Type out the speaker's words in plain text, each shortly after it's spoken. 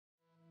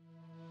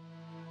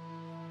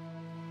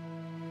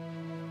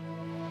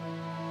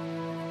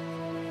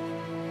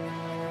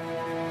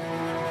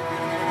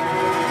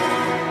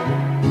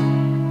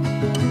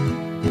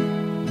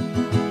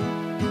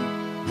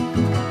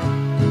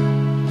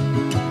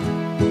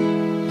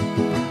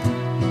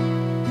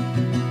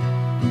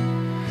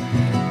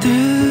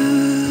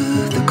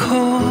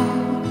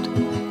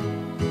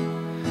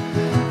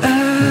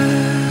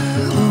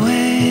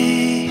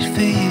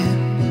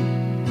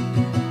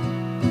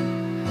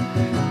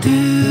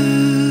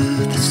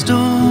through the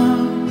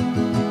storm.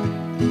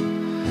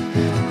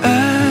 I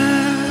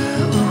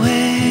will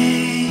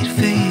wait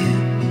for you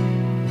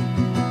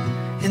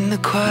in the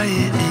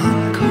quiet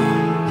and calm.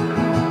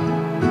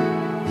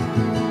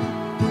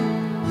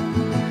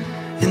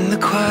 In the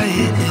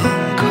quiet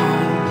and calm.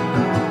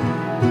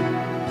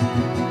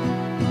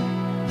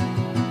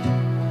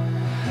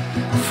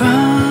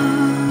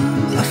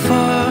 From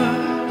afar,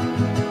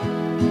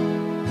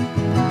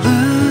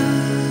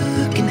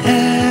 looking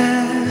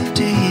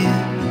after you,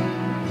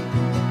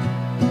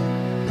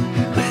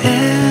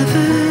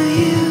 wherever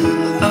you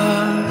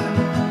are.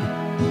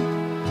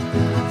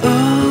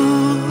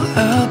 Oh,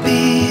 I'll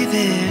be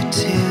there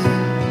too,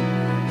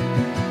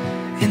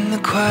 in the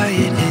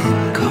quiet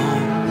and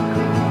calm.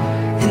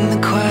 In the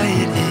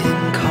quiet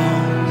and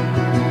calm.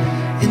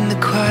 In the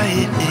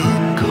quiet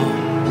and calm.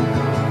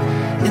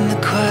 In the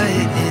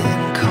quiet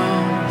and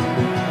calm.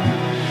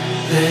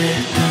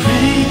 Let the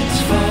rains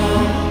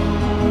fall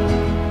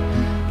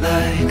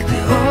like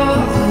they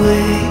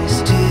always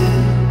do.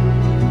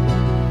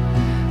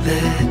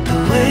 Let the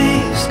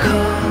waves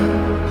come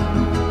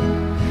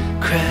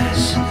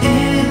crashing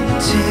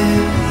into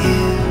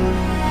you.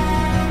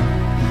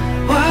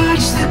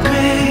 Watch the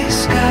gray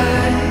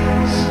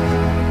skies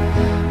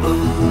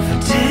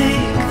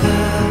overtake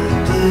the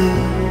blue,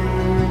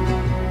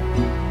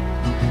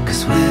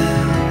 'cause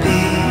we'll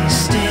be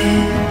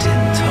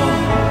standing tall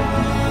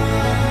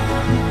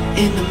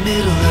in the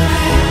middle of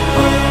it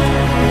all.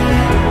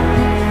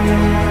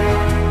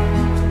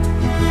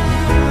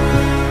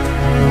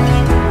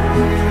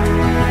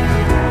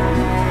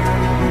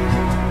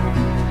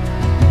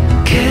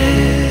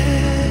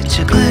 Catch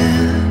a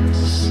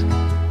glimpse,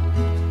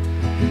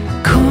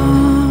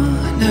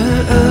 corner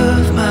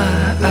of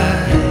my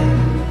eye.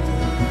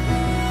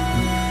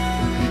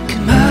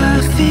 Can my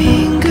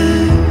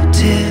fingertips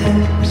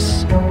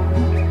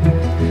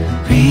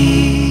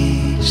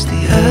reach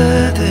the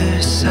other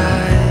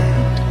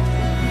side?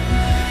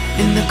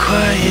 In the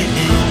quiet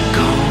and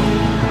calm.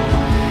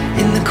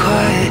 In the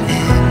quiet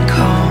and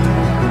calm.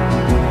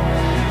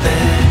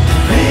 Let the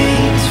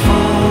rains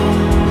fall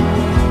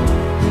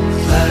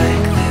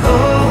like they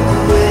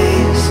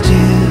always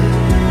do.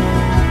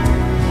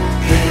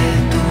 Let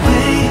the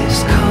waves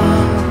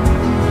come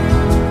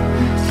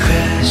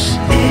crash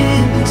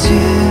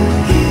into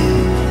you.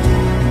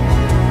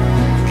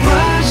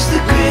 Watch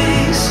the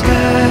gray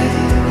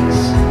skies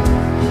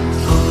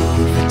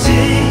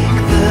overtake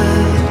the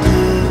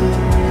blue,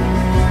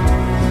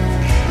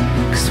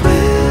 'cause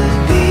we'll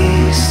be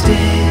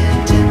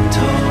standing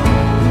tall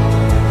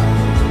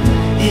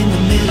in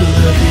the middle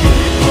of it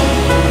all.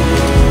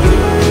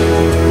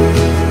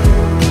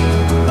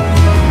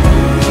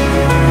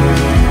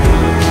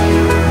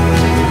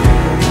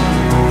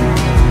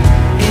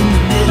 In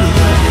the middle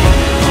of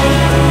it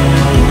all.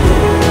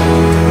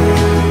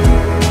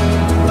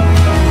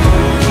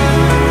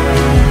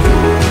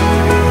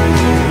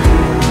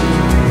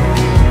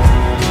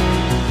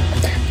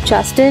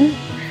 Justin,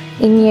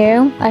 in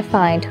you I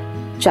find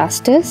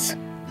justice,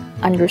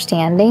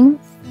 understanding,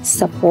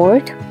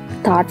 support,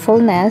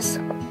 thoughtfulness,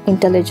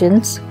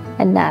 intelligence,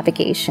 and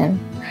navigation.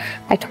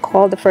 I took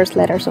all the first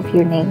letters of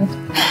your name.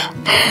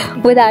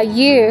 Without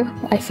you,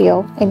 I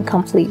feel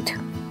incomplete.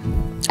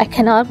 I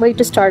cannot wait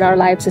to start our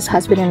lives as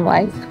husband and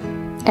wife.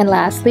 And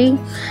lastly,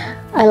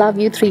 I love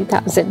you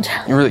 3000.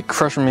 You're really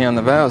crushing me on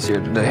the vows here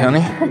today,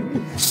 honey.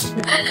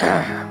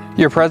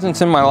 Your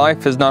presence in my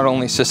life has not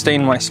only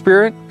sustained my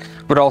spirit,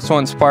 but also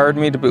inspired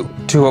me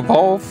to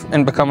evolve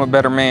and become a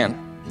better man.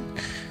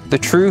 The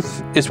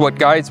truth is what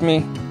guides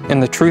me,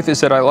 and the truth is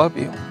that I love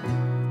you.